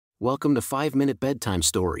Welcome to 5-Minute Bedtime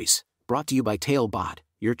Stories, brought to you by TaleBot,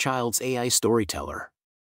 your child's AI storyteller.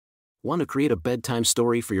 Want to create a bedtime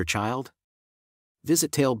story for your child?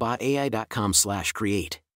 Visit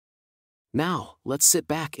talebotai.com/create. Now, let's sit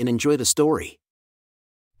back and enjoy the story.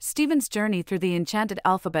 Stephen's Journey Through the Enchanted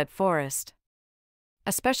Alphabet Forest.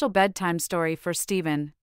 A special bedtime story for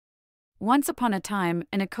Stephen. Once upon a time,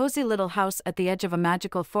 in a cozy little house at the edge of a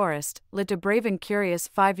magical forest, lived a brave and curious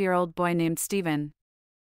 5-year-old boy named Stephen.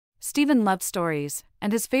 Stephen loved stories,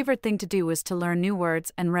 and his favorite thing to do was to learn new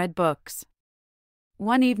words and read books.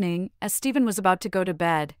 One evening, as Stephen was about to go to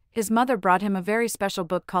bed, his mother brought him a very special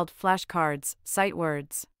book called Flashcards, Sight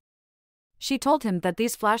Words. She told him that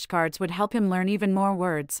these flashcards would help him learn even more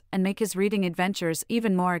words and make his reading adventures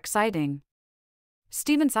even more exciting.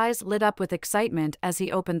 Stephen's eyes lit up with excitement as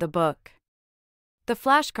he opened the book. The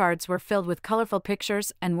flashcards were filled with colorful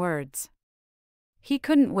pictures and words. He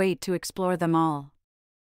couldn't wait to explore them all.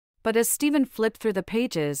 But as Stephen flipped through the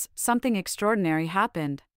pages, something extraordinary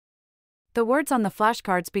happened. The words on the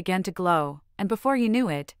flashcards began to glow, and before he knew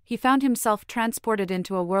it, he found himself transported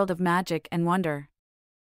into a world of magic and wonder.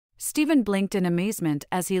 Stephen blinked in amazement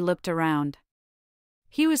as he looked around.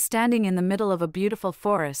 He was standing in the middle of a beautiful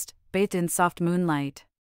forest, bathed in soft moonlight.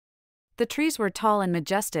 The trees were tall and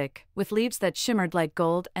majestic, with leaves that shimmered like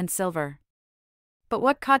gold and silver. But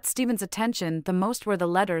what caught Stephen's attention the most were the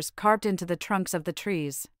letters carved into the trunks of the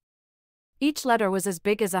trees. Each letter was as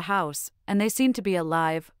big as a house, and they seemed to be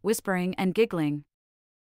alive, whispering and giggling.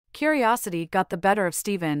 Curiosity got the better of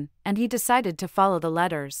Stephen, and he decided to follow the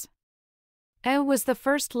letters. E was the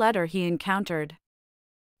first letter he encountered.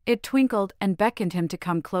 It twinkled and beckoned him to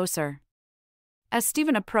come closer. As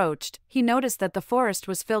Stephen approached, he noticed that the forest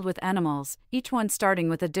was filled with animals, each one starting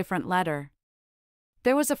with a different letter.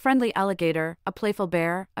 There was a friendly alligator, a playful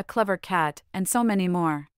bear, a clever cat, and so many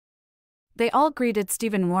more. They all greeted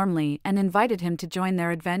Stephen warmly and invited him to join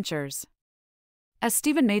their adventures. As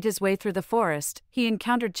Stephen made his way through the forest, he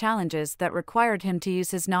encountered challenges that required him to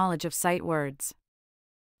use his knowledge of sight words.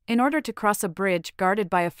 In order to cross a bridge guarded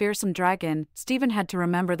by a fearsome dragon, Stephen had to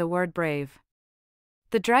remember the word brave.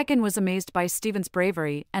 The dragon was amazed by Stephen's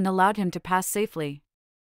bravery and allowed him to pass safely.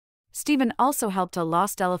 Stephen also helped a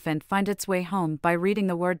lost elephant find its way home by reading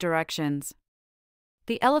the word directions.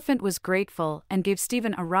 The elephant was grateful and gave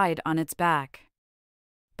Stephen a ride on its back.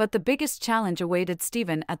 But the biggest challenge awaited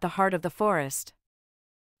Stephen at the heart of the forest.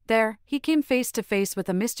 There, he came face to face with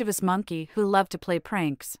a mischievous monkey who loved to play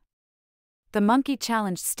pranks. The monkey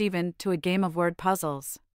challenged Stephen to a game of word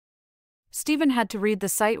puzzles. Stephen had to read the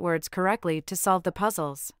sight words correctly to solve the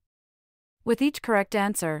puzzles. With each correct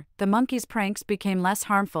answer, the monkey's pranks became less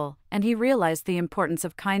harmful, and he realized the importance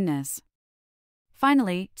of kindness.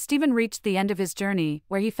 Finally, Stephen reached the end of his journey,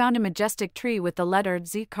 where he found a majestic tree with the letter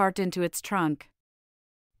Z carved into its trunk.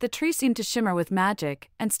 The tree seemed to shimmer with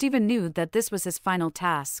magic, and Stephen knew that this was his final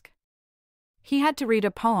task. He had to read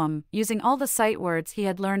a poem, using all the sight words he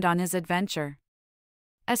had learned on his adventure.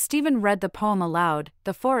 As Stephen read the poem aloud,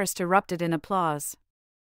 the forest erupted in applause.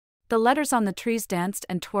 The letters on the trees danced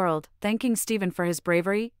and twirled, thanking Stephen for his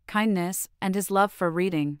bravery, kindness, and his love for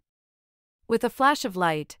reading. With a flash of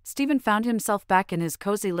light, Stephen found himself back in his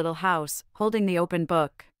cozy little house, holding the open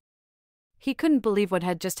book. He couldn't believe what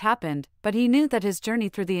had just happened, but he knew that his journey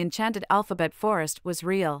through the enchanted alphabet forest was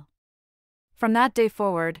real. From that day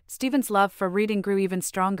forward, Stephen's love for reading grew even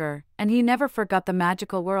stronger, and he never forgot the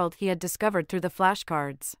magical world he had discovered through the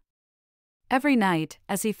flashcards. Every night,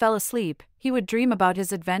 as he fell asleep, he would dream about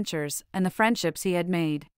his adventures and the friendships he had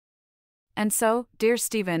made. And so, dear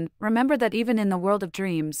Stephen, remember that even in the world of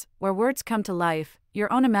dreams, where words come to life, your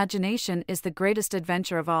own imagination is the greatest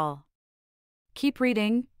adventure of all. Keep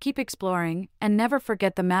reading, keep exploring, and never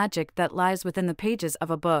forget the magic that lies within the pages of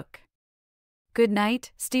a book. Good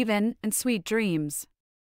night, Stephen, and sweet dreams.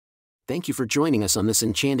 Thank you for joining us on this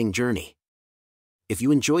enchanting journey. If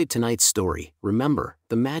you enjoyed tonight's story, remember,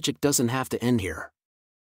 the magic doesn't have to end here.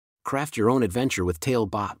 Craft your own adventure with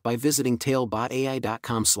TaleBot by visiting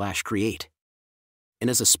talebotai.com/create. And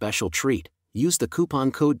as a special treat, use the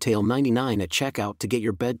coupon code TALE99 at checkout to get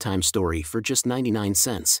your bedtime story for just 99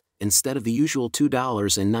 cents, instead of the usual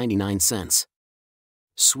 $2.99.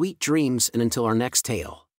 Sweet dreams, and until our next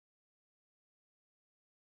tale.